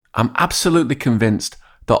I'm absolutely convinced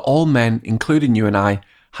that all men, including you and I,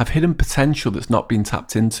 have hidden potential that's not been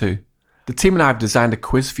tapped into. The team and I have designed a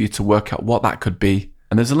quiz for you to work out what that could be,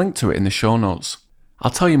 and there's a link to it in the show notes.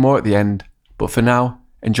 I'll tell you more at the end, but for now,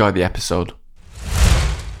 enjoy the episode.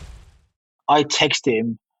 I text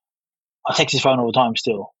him. I text his phone all the time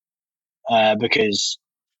still because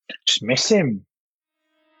just miss him.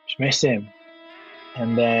 Just miss him.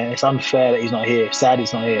 And it's unfair that he's not here. Sad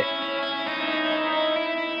he's not here.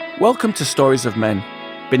 Welcome to Stories of Men,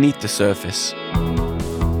 Beneath the Surface.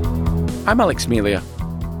 I'm Alex Melia.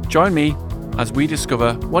 Join me as we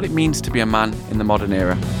discover what it means to be a man in the modern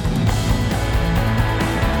era.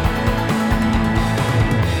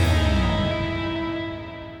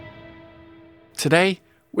 Today,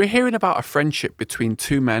 we're hearing about a friendship between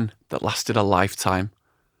two men that lasted a lifetime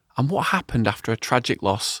and what happened after a tragic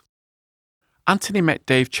loss. Anthony met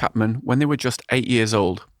Dave Chapman when they were just 8 years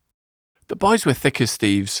old. The boys were thick as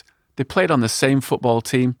thieves. They played on the same football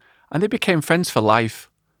team and they became friends for life.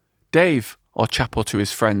 Dave, or Chapo to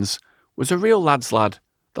his friends, was a real lad's lad,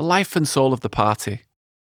 the life and soul of the party.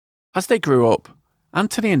 As they grew up,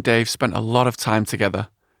 Anthony and Dave spent a lot of time together.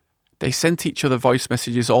 They sent each other voice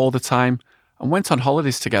messages all the time and went on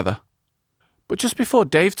holidays together. But just before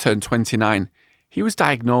Dave turned 29, he was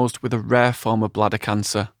diagnosed with a rare form of bladder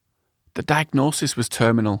cancer. The diagnosis was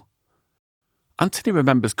terminal. Anthony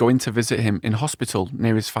remembers going to visit him in hospital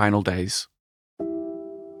near his final days.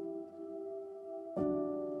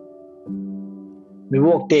 We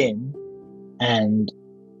walked in and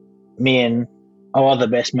me and our other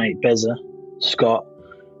best mate, Beza, Scott,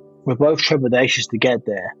 we're both trepidatious to get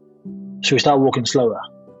there. So we started walking slower.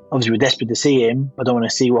 Obviously, we're desperate to see him. I don't want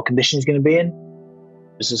to see what condition he's going to be in.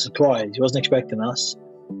 It was a surprise. He wasn't expecting us.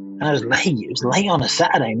 And it was late. It was late on a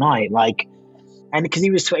Saturday night. And because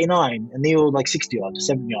he was 29 and they were 60 odd,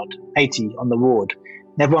 70 odd, 80 on the ward.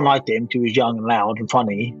 And everyone liked him because he was young and loud and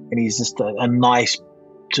funny. And he's just a nice,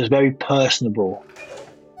 just very personable.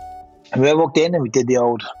 And we walked in and we did the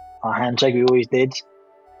old handshake we always did,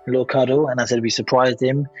 a little cuddle. And I said we surprised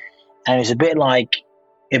him. And it was a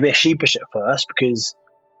bit sheepish at first because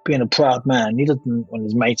being a proud man, he doesn't want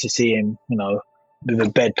his mate to see him, with a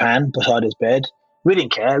bedpan beside his bed. We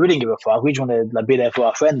didn't care. We didn't give a fuck. We just wanted to be there for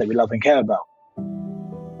our friend that we love and care about.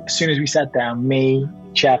 As soon as we sat down, me,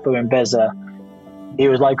 Chapo and Beza, it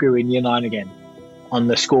was like we were in year 9 again on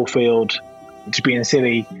the school field, just being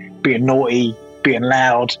silly, being naughty, being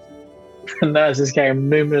loud. The nurses came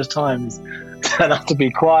numerous times, turned up to be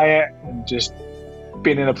quiet and just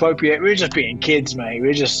being inappropriate. We were just being kids, mate. We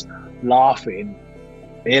were just laughing.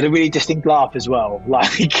 He had a really distinct laugh as well.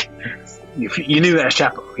 You knew that was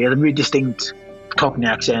Chapo. He had a really distinct Cockney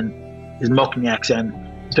accent, his Mockney accent.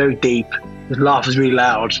 It's very deep. His laugh was really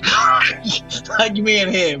loud. Like me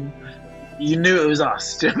and him, you knew it was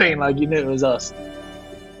us. Do you know what I mean? You knew it was us.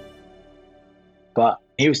 But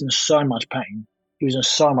he was in so much pain. We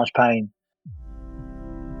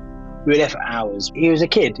were there for hours. He was a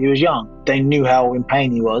kid. He was young. They knew how in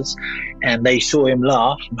pain he was, and they saw him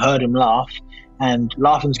laugh and heard him laugh. And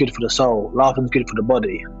laughing's good for the soul. Laughing's good for the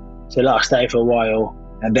body. So I stayed for a while,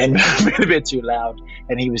 and then we were a bit too loud,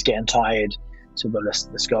 and he was getting tired. So, but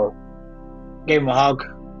let's go. Gave him a hug.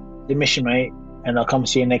 Said, miss you, mate, and I'll come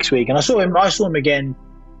see you next week. And I saw him again,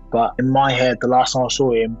 but in my head, the last time I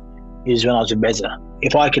saw him is when I was with Beza.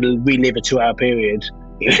 If I could relive a 2-hour period,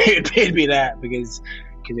 it'd be that because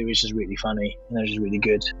it was just really funny and it was just really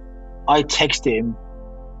good. I text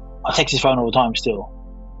his phone all the time still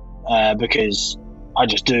because I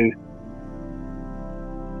just do.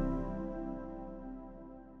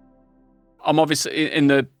 I'm obviously in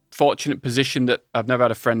the fortunate position that I've never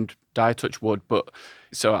had a friend die, touch wood, but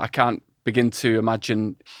so I can't begin to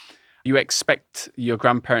imagine. You expect your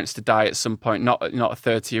grandparents to die at some point, not a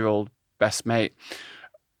 30-year-old best mate.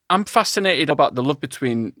 I'm fascinated about the love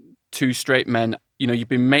between two straight men. You've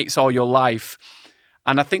been mates all your life,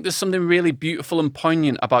 and I think there's something really beautiful and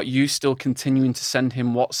poignant about you still continuing to send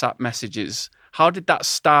him WhatsApp messages. How did that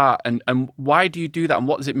start, and why do you do that, and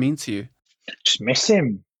what does it mean to you? Just miss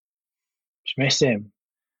him.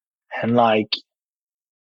 And I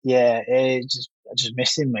just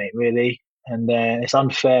miss him, mate, really. And it's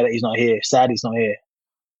unfair that he's not here. Sad he's not here.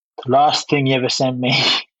 The last thing he ever sent me,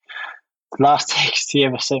 the last text he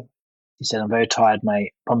ever sent, he said, I'm very tired,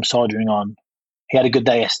 mate. I'm soldering on. He had a good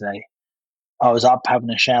day yesterday. I was up having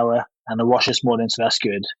a shower and a wash this morning, so that's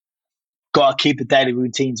good. Got to keep the daily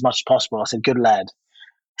routine as much as possible. I said, good lad.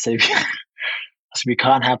 I said, we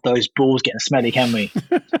can't have those balls getting smelly, can we?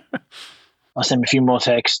 I sent him a few more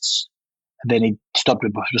texts, and then he stopped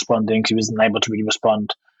responding because he wasn't able to really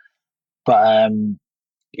respond. But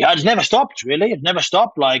Yeah, I just never stopped, really. I've never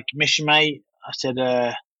stopped. Like, mission mate, I said,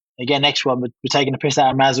 again, next one, we're taking a piss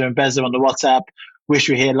out of Mazza and Bezza on the WhatsApp. Wish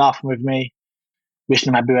you were here laughing with me, wishing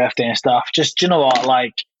him happy birthday and stuff. Just, do you know what?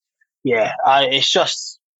 Like, yeah, it's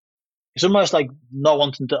almost like not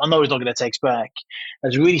wanting to. I know he's not going to take us back.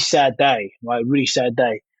 It's a really sad day, right? Really sad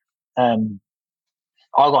day. Um,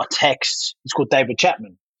 I got a text. It's called David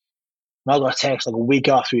Chapman. And I got a text like a week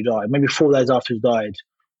after he died, maybe 4 days after he died,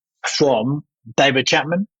 from David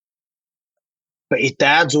Chapman. But his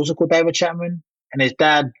dad's also called David Chapman, and his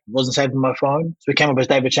dad wasn't saved on my phone, so he came up as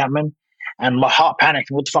David Chapman. And my heart panicked.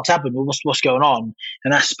 What the fuck's happened? What's going on?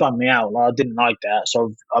 And that spun me out. Like, I didn't like that,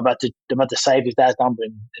 so I'm about to save his dad's number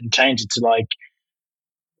and change it to like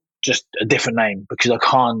just a different name because I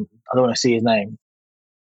can't. I don't want to see his name.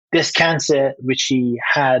 This cancer, which he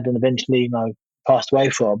had and eventually, passed away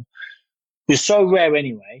from, is so rare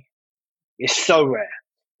anyway. It's so rare.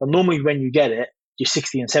 But normally, when you get it, you're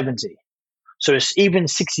 60 and 70. So it's even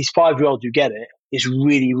 65-year-olds who get it. It's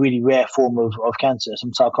really, really rare form of cancer,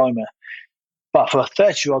 some sarcoma. But for a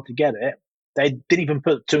 30-year-old to get it, they didn't even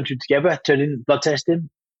put two and two together. So they didn't blood test him.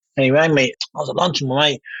 And he rang me. I was at lunch with my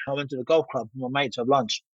mate. I went to the golf club with my mate to have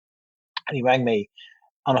lunch. And he rang me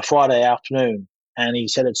on a Friday afternoon. And he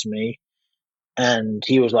said it to me. And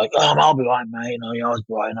he was like, "Oh, I'll be right, mate. I was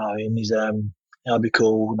right, and he's I'll be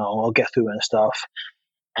cool. I'll get through it and stuff."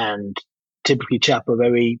 And typically, Chapo,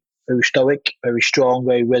 very, very stoic, very strong,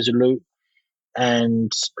 very resolute.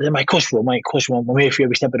 And then, mate, I'm here for you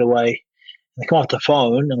every step of the way. And I come off the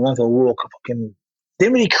phone and I went for a walk. I fucking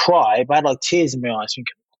didn't really cry, but I had like tears in my eyes,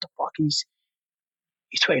 thinking, "What the fuck? He's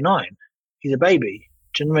 29. He's a baby."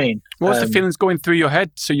 Do you know what I mean? What was the feelings going through your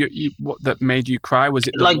head? So what that made you cry? Was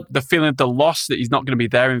it the feeling of the loss that he's not going to be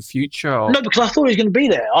there in future? Or? No, because I thought he was going to be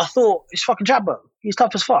there. I thought it's fucking Chapo. He's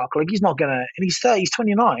tough as fuck. Like, he's not gonna, and he's 30, he's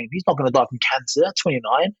 29. He's not gonna die from cancer at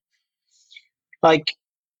 29. Like,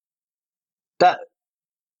 that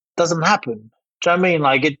doesn't happen. Do you know what I mean?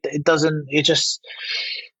 Like, it doesn't. It just.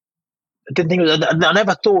 I didn't think it was. I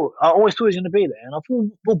never thought. I always thought he was going to be there, and I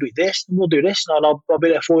thought we'll be this, and we'll do this, and I'll be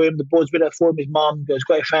there for him. The boys will be there for him. His mum, his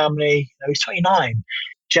great family. He's 29.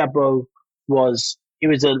 Chapo was. He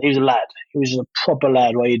was a lad. He was a proper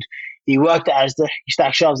lad. Where he worked at Asda. He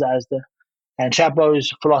stacked shelves at Asda, and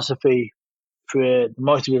Chapo's philosophy for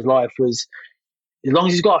most of his life was, as long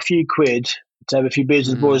as he's got a few quid to have a few beers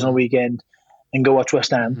with the boys on the weekend and go watch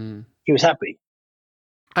West Ham, he was happy.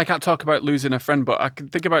 I can't talk about losing a friend, but I can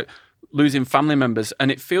think about losing family members, and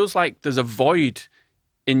it feels like there's a void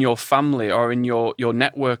in your family or in your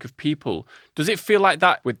network of people. Does it feel like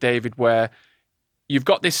that with David, where you've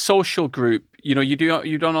got this social group, you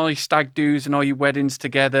done all your stag do's and all your weddings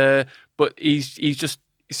together, but he's just,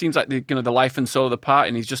 it seems like the life and soul of the party,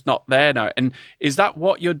 and he's just not there now. And is that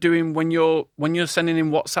what you're doing when you're sending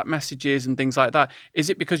in WhatsApp messages and things like that? Is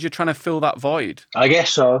it because you're trying to fill that void? I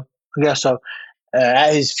guess so.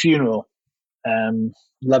 At his funeral,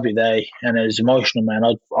 lovely day, and it was emotional, man.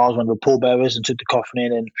 I was one of the pallbearers and took the coffin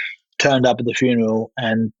in and turned up at the funeral,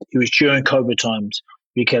 and it was during COVID times.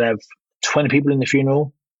 We could have 20 people in the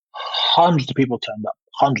funeral. Hundreds of people turned up.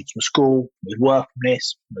 Hundreds from school, from work, from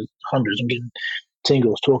this. Hundreds. I'm getting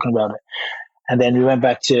tingles talking about it. And then we went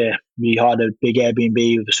back we had a big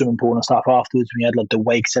Airbnb with a swimming pool and stuff afterwards. We had like the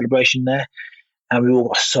wake celebration there, and we all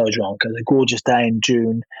got so drunk. It was a gorgeous day in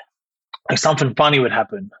June. Like, something funny would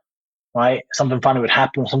happen, right? Something funny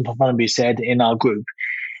would be said in our group.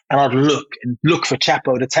 And I'd look for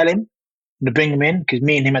Chapo to tell him, to bring him in, because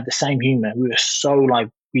me and him had the same humor. We were so like,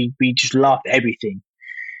 we just laughed at everything.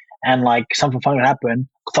 And like, something funny would happen.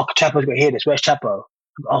 Fuck, Chapo's got to hear this. Where's Chapo?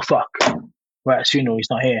 Oh, fuck. We're at his funeral, he's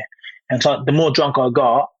not here. And so the more drunk I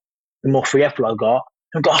got, the more forgetful I got.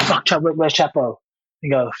 And I go, oh, fuck, Chapo, where's Chapo?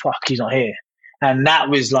 And go, fuck, he's not here. And that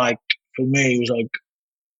was like, for me, it was like,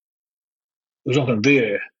 it was not going to be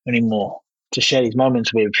here anymore to share these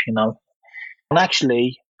moments with, And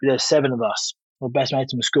actually, there's 7 of us. We're best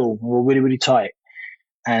mates in the school. We were really, really tight.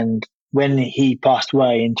 And when he passed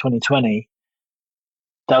away in 2020,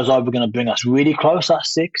 that was either going to bring us really close,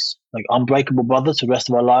 us 6, like unbreakable brothers for the rest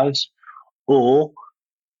of our lives, or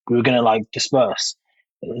we were going to like disperse.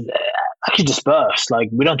 Actually disperse. Like,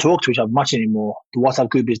 we don't talk to each other much anymore. The WhatsApp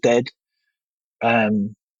group is dead.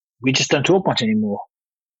 We just don't talk much anymore.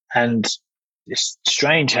 And it's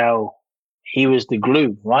strange how he was the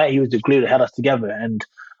glue, right? He was the glue that held us together. And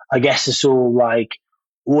I guess it's all like,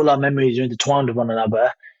 all our memories are intertwined with one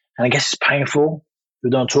another. And I guess it's painful.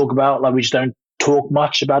 We don't talk about, like, we just don't talk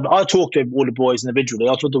much about it. I talk to all the boys individually.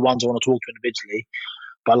 I talk to the ones I want to talk to individually.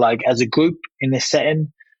 But like, as a group in this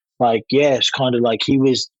setting, like, yeah, it's kind of like he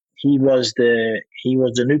was he was the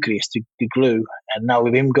nucleus, the glue, and now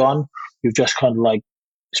with him gone, we've just kind of like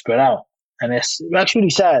spread out, and it's actually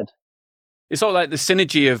really sad. It's all like the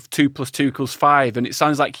synergy of 2 + 2 = 5, and it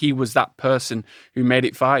sounds like he was that person who made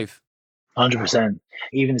it 5. 100%.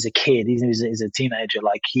 Even as a kid, even as a teenager,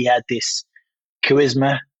 like he had this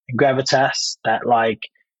charisma and gravitas that like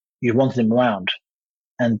you wanted him around,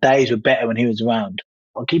 and days were better when he was around.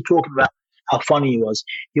 I keep talking about how funny he was.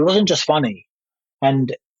 He wasn't just funny,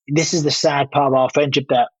 and this is the sad part of our friendship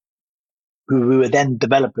that we were then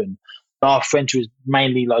developing. Our friendship was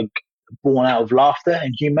mainly like born out of laughter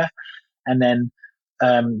and humor, and then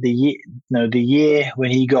the year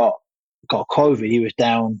when he got COVID, he was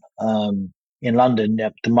down in London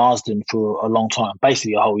at the Marsden for a long time,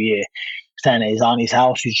 basically a whole year, staying at his auntie's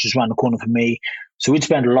house, who's just around the corner from me. So we'd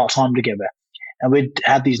spend a lot of time together, and we'd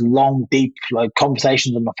have these long, deep like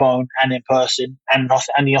conversations on the phone and in person and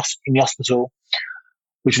in the hospital,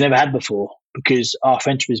 which we never had before because our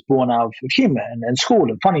friendship is born out of humor and school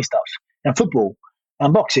and funny stuff and football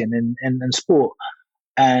and boxing and sport.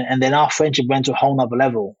 And then our friendship went to a whole nother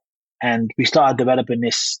level, and we started developing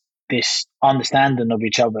this understanding of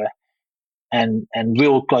each other and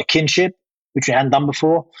real like kinship, which we hadn't done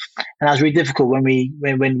before. And that was really difficult when he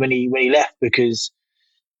left, because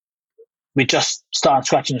we just started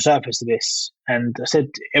scratching the surface of this. And I said,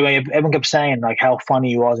 everyone kept saying like how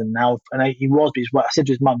funny he was and he was. But I said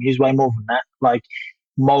to his mum, he was way more than that. Like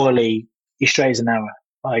morally, he straight as an arrow.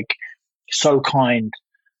 Like so kind.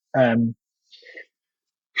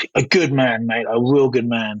 A good man, mate. A real good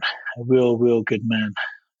man. A real good man.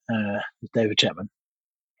 David Chapman.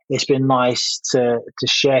 It's been nice to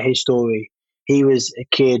share his story. He was a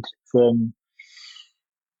kid from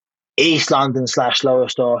East London /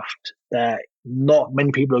 Lowestoft that not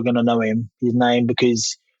many people are going to know his name,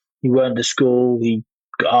 because he went to school, he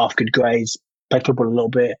got half good grades, played football a little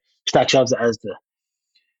bit, stacked jobs at Asda.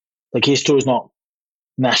 Like his story's not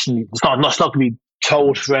nationally, it's not going to be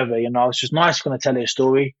told forever, you know. It's just nice to kind of tell his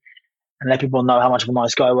story and let people know how much of a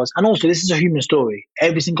nice guy he was. And also, this is a human story.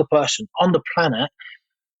 Every single person on the planet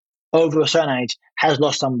over a certain age has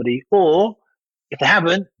lost somebody, or if they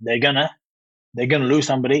haven't, they're gonna lose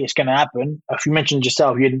somebody. It's gonna happen. If you mentioned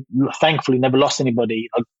yourself, you thankfully never lost anybody,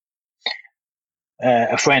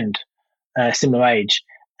 a friend, similar age,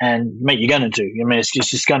 and mate, you're gonna do. I mean, it's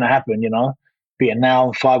just gonna happen, you know. Be it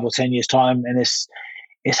now, 5 or 10 years time, and it's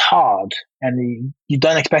hard, and you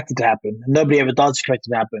don't expect it to happen. Nobody ever does expect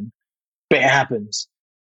it to happen, but it happens.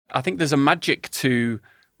 I think there's a magic to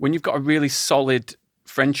when you've got a really solid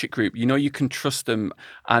friendship group, you know, you can trust them.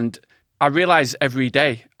 And I realize every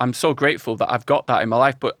day, I'm so grateful that I've got that in my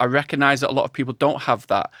life, but I recognize that a lot of people don't have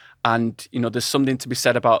that. And, you know, there's something to be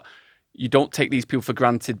said about you don't take these people for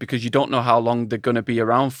granted because you don't know how long they're going to be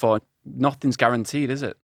around for. Nothing's guaranteed, is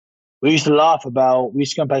it? We used to laugh about, we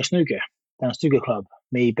used to go and play snooker down a snooker club,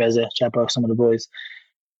 me, Beza, Chapo, some of the boys,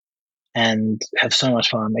 and have so much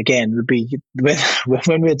fun. Again, would be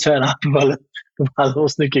when we'd turn up with our little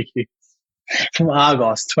snooker cubes from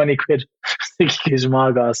Argos, 20 quid snooker cubes from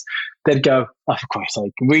Argos. They'd go, oh, for Christ's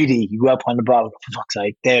sake, Reedy, you go up on the bar, for fuck's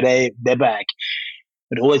sake, they're back.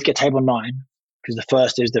 We'd always get table 9, because the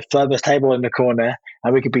first is the furthest table in the corner,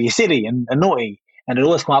 and we could be silly and naughty. And it'd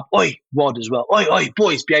always come up, oi, Wad as well. Oi,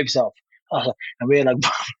 boys, behave yourself. And we're like,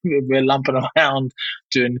 we're lumping around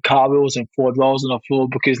doing cartwheels and forward rolls on the floor,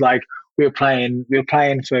 because like we'd always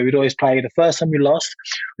play. The first time we lost,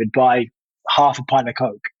 we'd buy half a pint of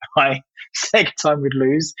Coke. Right? Second time we'd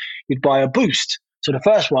lose, we'd buy a Boost. So the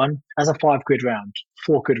first one, that's a 5 quid round,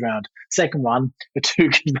 4 quid round. Second one, a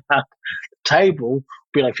 2 quid round. The table would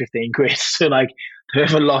be like 15 quid. So like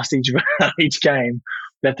whoever lost each game,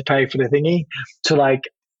 we have to pay for the thingy. So like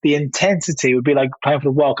the intensity would be like playing for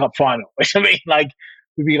the World Cup final. Which I mean, like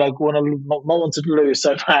we'd be like not wanting to lose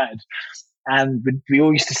so bad. And we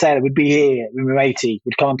all used to say that we'd be here when we were 80,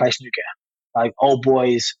 we'd come and play snooker, like old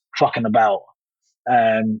boys fucking about.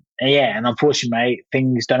 And unfortunately, mate,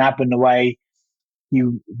 things don't happen the way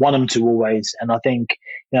you want them to always. And I think,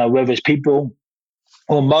 you know, whether it's people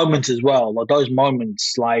or moments as well, like those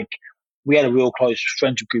moments, like we had a real close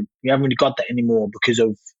friendship group. We haven't really got that anymore because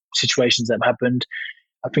of situations that have happened.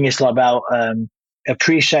 I think it's like about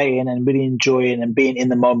appreciating and really enjoying and being in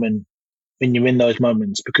the moment when you're in those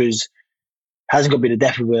moments, because it hasn't got to be the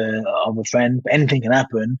death of a friend, but anything can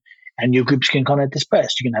happen, and your groups can kind of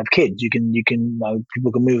disperse. You can have kids. You can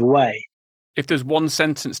people can move away. If there's one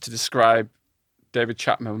sentence to describe David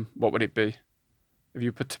Chapman, what would it be? If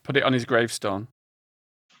you put it on his gravestone?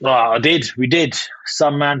 Oh, we did.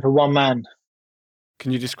 Some man for one man.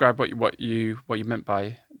 Can you describe what you meant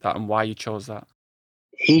by that and why you chose that?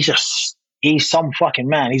 He just he's some fucking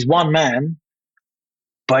man. He's one man,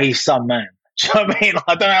 but he's some man. Do you know what I mean?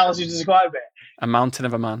 I don't know how else to describe it. A mountain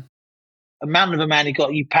of a man. A mountain of a man.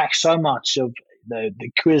 He packs so much of the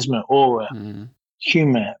charisma, aura,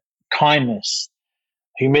 humor, kindness,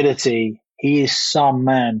 humility. He is some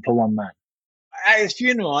man for one man. At his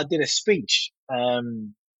funeral, I did a speech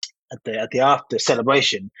at the after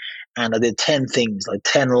celebration, and I did 10 things, like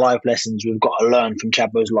 10 life lessons we've got to learn from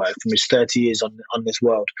Chapo's life, from his 30 years on this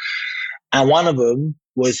world. And one of them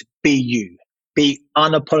was be you. Be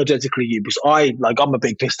unapologetically you, because I'm a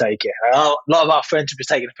big piss taker. A lot of our friendship is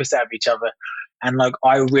taking a piss out of each other, and like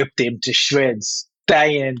I ripped him to shreds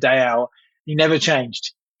day in and day out. He never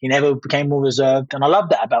changed. He never became more reserved, and I love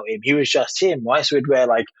that about him. He was just him, right? So he'd wear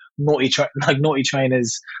like naughty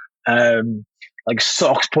trainers, like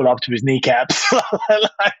socks pull up to his kneecaps,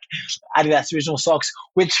 like Adidas original socks.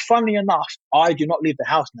 Which, funny enough, I do not leave the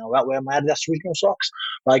house now without wearing my Adidas original socks.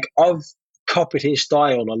 Like I've copied his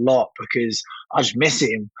style a lot because I just miss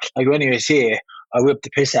him. Like when he was here, I whipped the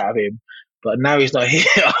piss out of him, but now he's not here.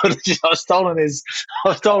 I've stolen his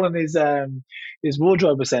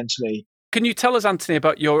wardrobe essentially. Can you tell us, Anthony,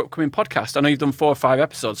 about your upcoming podcast? I know you've done 4 or 5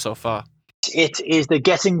 episodes so far. It is the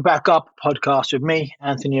Getting Back Up podcast with me,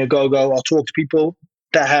 Anthony Ogogo. I'll talk to people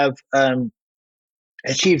that have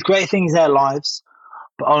achieved great things in their lives,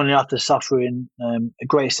 but only after suffering a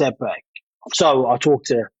great setback. So I'll talk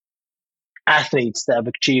to athletes that have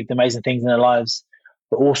achieved amazing things in their lives,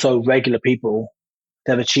 but also regular people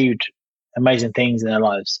that have achieved amazing things in their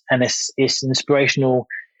lives. And it's inspirational,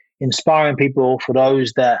 inspiring people for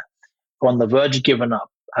those that are on the verge of giving up,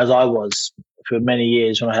 as I was for many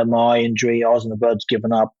years. When I had my eye injury, I was on the verge of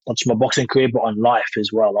giving up, not just my boxing career, but on life as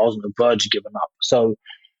well. I was on the verge of giving up. So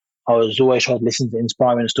I was always trying to listen to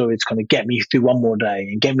inspiring stories to kind of get me through one more day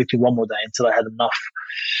until I had enough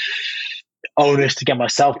onus to get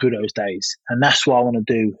myself through those days. And that's what I want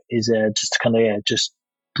to do, is just kind of just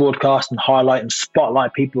broadcast and highlight and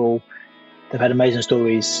spotlight people that have had amazing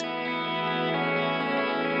stories.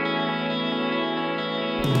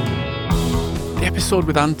 The episode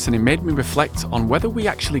with Anthony made me reflect on whether we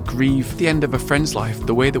actually grieve the end of a friend's life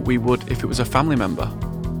the way that we would if it was a family member.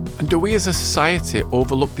 And do we as a society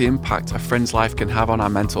overlook the impact a friend's life can have on our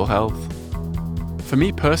mental health? For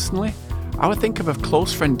me personally, I would think of a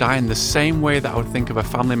close friend dying the same way that I would think of a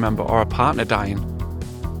family member or a partner dying.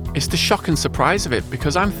 It's the shock and surprise of it,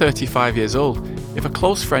 because I'm 35 years old. If a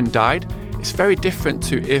close friend died, it's very different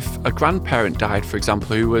to if a grandparent died, for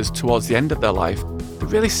example, who was towards the end of their life. The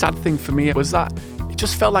really sad thing for me was that it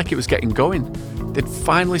just felt like it was getting going. They'd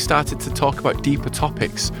finally started to talk about deeper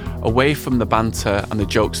topics away from the banter and the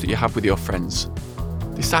jokes that you have with your friends.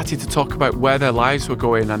 They started to talk about where their lives were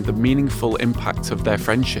going and the meaningful impact of their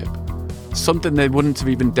friendship. Something they wouldn't have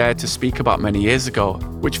even dared to speak about many years ago,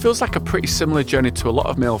 which feels like a pretty similar journey to a lot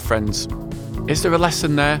of male friends. Is there a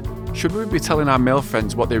lesson there? Should we be telling our male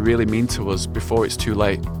friends what they really mean to us before it's too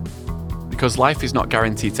late? Because life is not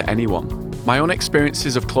guaranteed to anyone. My own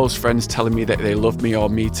experiences of close friends telling me that they love me or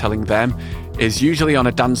me telling them is usually on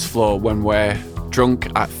a dance floor when we're drunk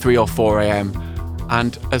at 3 or 4 a.m.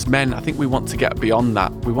 And as men, I think we want to get beyond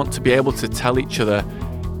that. We want to be able to tell each other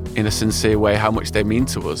in a sincere way how much they mean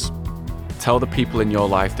to us. Tell the people in your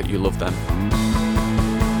life that you love them.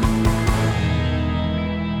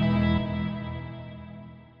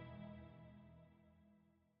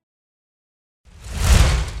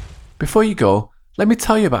 Before you go, let me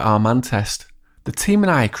tell you about our man test. The team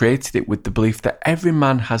and I created it with the belief that every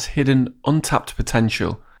man has hidden, untapped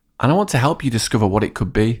potential, and I want to help you discover what it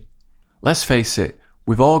could be. Let's face it,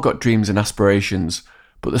 we've all got dreams and aspirations,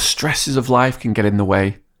 but the stresses of life can get in the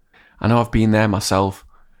way. I know I've been there myself.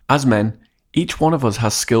 As men, each one of us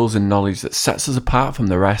has skills and knowledge that sets us apart from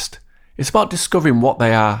the rest. It's about discovering what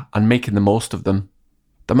they are and making the most of them.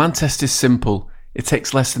 The man test is simple. It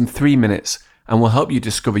takes less than 3 minutes and will help you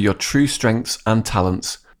discover your true strengths and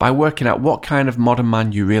talents by working out what kind of modern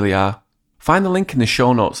man you really are. Find the link in the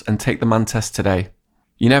show notes and take the man test today.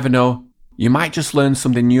 You never know, you might just learn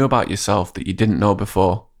something new about yourself that you didn't know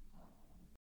before.